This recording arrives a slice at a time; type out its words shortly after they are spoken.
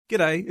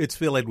G'day, it's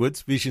Phil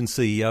Edwards, Vision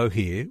CEO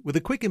here, with a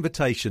quick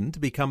invitation to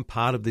become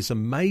part of this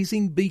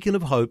amazing beacon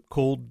of hope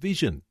called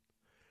Vision.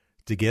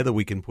 Together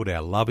we can put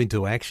our love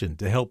into action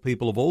to help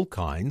people of all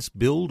kinds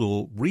build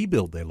or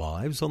rebuild their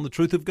lives on the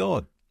truth of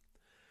God.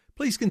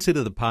 Please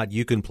consider the part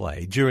you can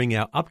play during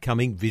our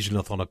upcoming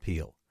Visionathon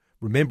appeal,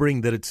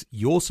 remembering that it's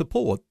your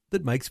support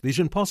that makes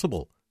Vision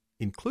possible,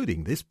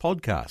 including this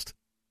podcast.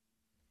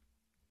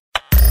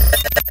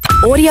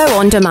 Audio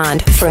on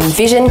demand from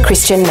Vision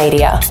Christian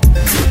Media.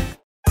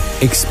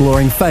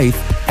 Exploring faith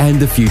and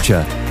the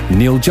future.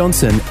 Neil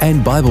Johnson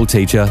and Bible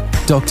teacher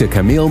Dr.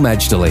 Kameel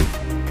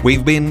Majdali.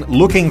 We've been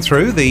looking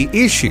through the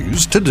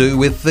issues to do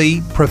with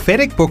the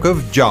prophetic book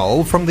of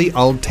Joel from the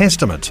Old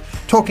Testament,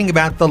 talking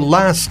about the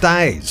last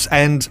days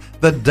and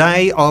the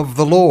day of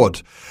the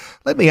Lord.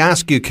 Let me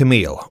ask you,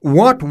 Kameel,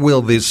 what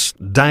will this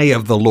day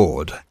of the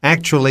Lord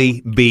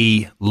actually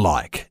be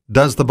like?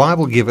 Does the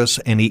Bible give us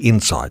any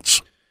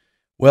insights?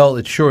 Well,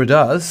 it sure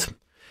does.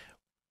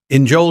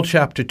 In Joel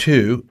chapter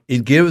 2,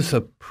 it gives a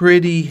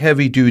pretty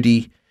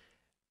heavy-duty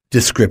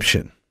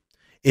description.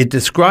 It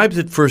describes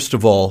it, first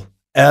of all,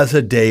 as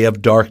a day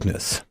of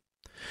darkness.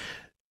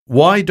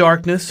 Why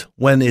darkness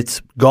when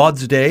it's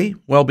God's day?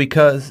 Well,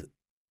 because,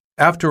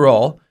 after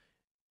all,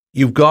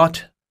 you've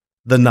got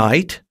the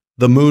night,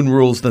 the moon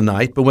rules the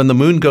night, but when the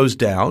moon goes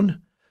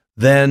down,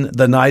 then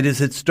the night is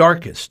its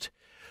darkest.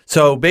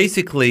 So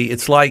basically,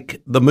 it's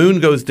like the moon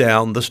goes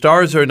down, the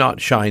stars are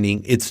not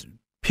shining, it's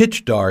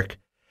pitch dark,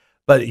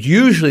 but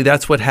usually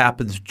that's what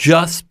happens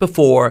just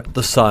before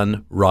the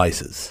sun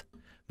rises.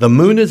 The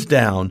moon is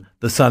down,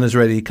 the sun is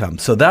ready to come.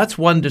 So that's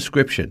one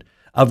description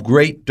of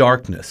great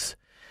darkness.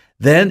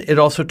 Then it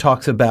also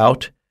talks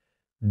about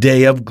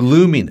day of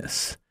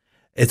gloominess.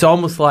 It's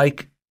almost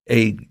like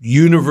a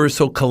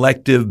universal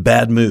collective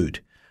bad mood.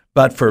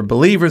 But for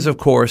believers, of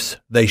course,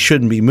 they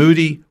shouldn't be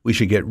moody. We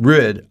should get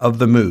rid of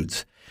the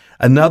moods.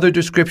 Another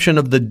description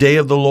of the day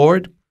of the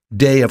Lord,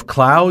 day of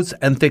clouds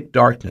and thick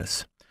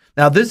darkness.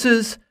 Now, this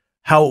is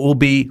how it will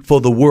be for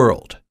the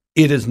world.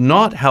 It is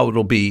not how it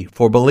will be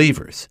for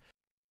believers.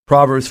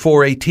 Proverbs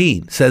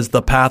 4:18 says,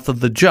 "The path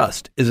of the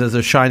just is as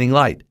a shining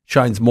light,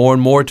 shines more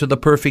and more to the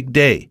perfect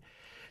day."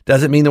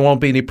 Doesn't mean there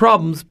won't be any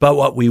problems, but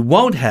what we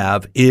won't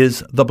have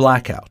is the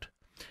blackout.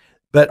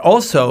 But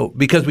also,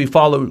 because we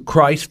follow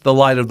Christ, the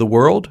light of the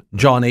world,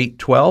 John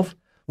 8:12,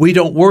 we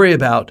don't worry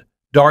about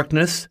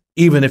darkness,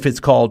 even if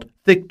it's called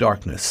thick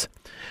darkness.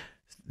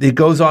 It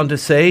goes on to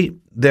say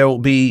there will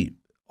be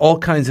all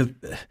kinds of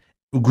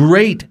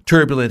great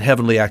turbulent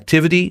heavenly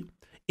activity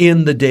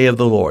in the day of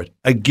the Lord.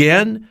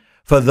 Again,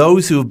 for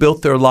those who have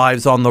built their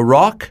lives on the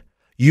rock,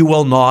 you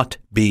will not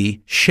be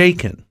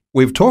shaken.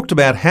 We've talked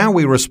about how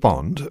we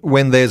respond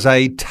when there's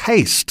a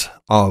taste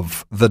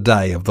of the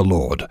day of the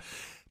Lord.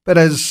 But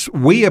as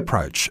we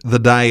approach the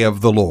day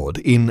of the Lord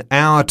in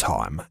our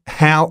time,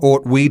 how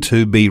ought we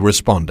to be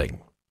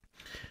responding?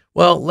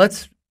 Well,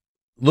 let's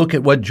look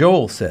at what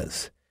Joel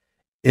says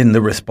in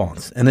the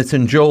response. And it's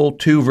in Joel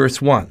 2,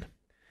 verse 1.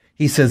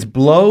 He says,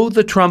 "Blow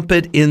the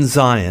trumpet in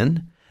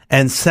Zion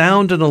and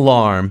sound an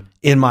alarm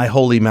in my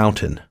holy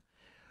mountain."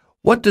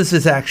 What does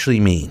this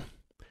actually mean?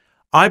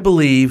 I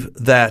believe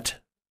that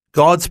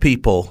God's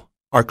people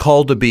are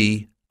called to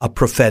be a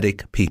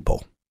prophetic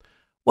people.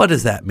 What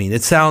does that mean?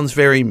 It sounds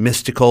very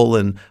mystical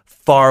and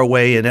far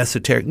away and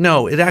esoteric.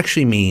 No, it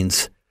actually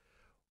means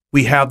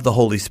we have the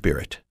Holy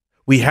Spirit.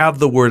 We have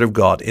the Word of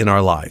God in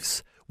our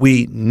lives.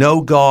 We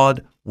know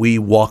God, we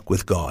walk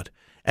with God.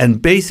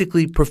 And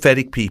basically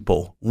prophetic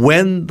people,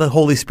 when the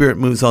Holy Spirit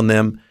moves on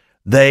them,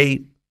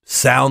 they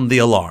sound the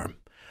alarm.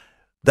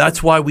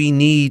 That's why we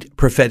need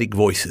prophetic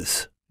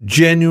voices,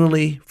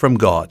 genuinely from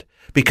God,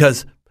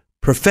 because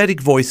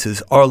prophetic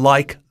voices are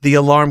like the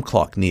alarm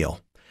clock, Neil.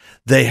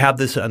 They have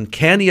this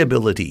uncanny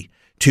ability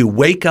to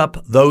wake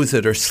up those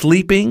that are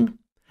sleeping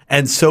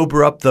and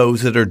sober up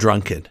those that are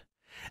drunken.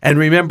 And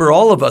remember,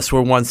 all of us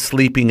were once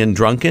sleeping and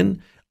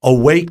drunken,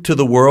 awake to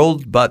the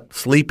world, but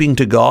sleeping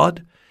to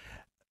God.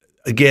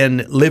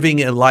 Again,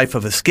 living a life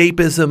of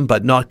escapism,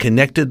 but not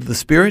connected to the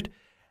Spirit.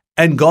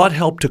 And God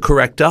helped to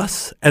correct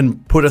us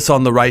and put us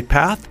on the right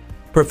path.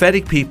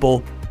 Prophetic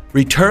people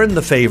return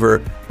the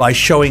favor by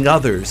showing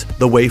others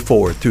the way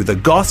forward through the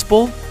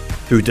gospel,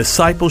 through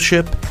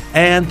discipleship,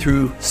 and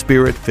through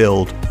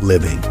Spirit-filled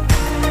living.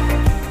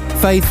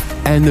 Faith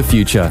and the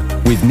Future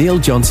with Neil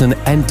Johnson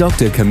and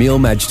Dr. Kameel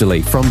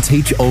Majdali from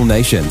Teach All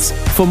Nations.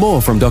 For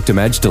more from Dr.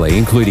 Majdali,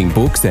 including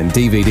books and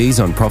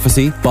DVDs on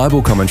prophecy,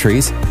 Bible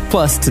commentaries,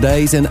 plus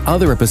today's and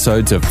other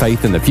episodes of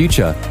Faith and the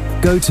Future,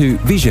 go to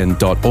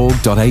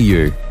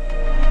vision.org.au.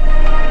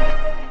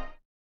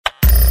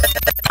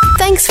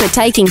 Thanks for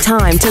taking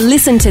time to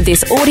listen to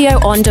this audio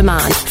on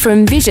demand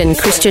from Vision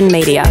Christian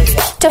Media.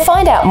 To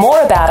find out more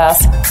about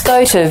us,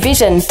 go to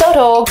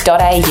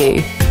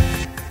vision.org.au.